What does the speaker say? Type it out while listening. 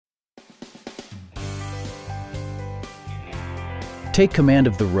Take command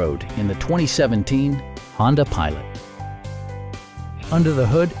of the road in the 2017 Honda Pilot. Under the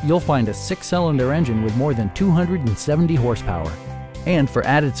hood, you'll find a 6-cylinder engine with more than 270 horsepower. And for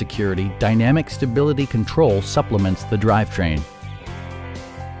added security, dynamic stability control supplements the drivetrain.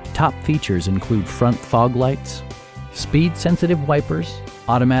 Top features include front fog lights, speed-sensitive wipers,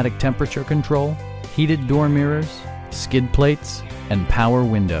 automatic temperature control, heated door mirrors, skid plates, and power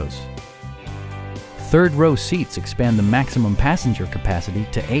windows. Third-row seats expand the maximum passenger capacity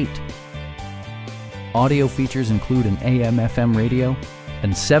to 8. Audio features include an AM/FM radio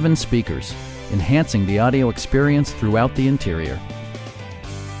and 7 speakers, enhancing the audio experience throughout the interior.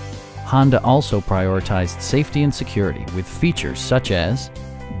 Honda also prioritized safety and security with features such as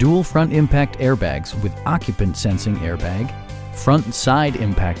dual front impact airbags with occupant sensing airbag, front and side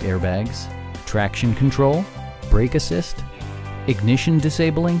impact airbags, traction control, brake assist, ignition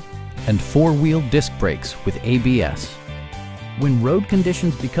disabling, and 4-wheel disc brakes with ABS. When road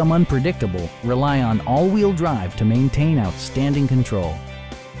conditions become unpredictable, rely on all-wheel drive to maintain outstanding control.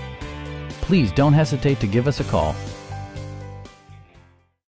 Please don't hesitate to give us a call.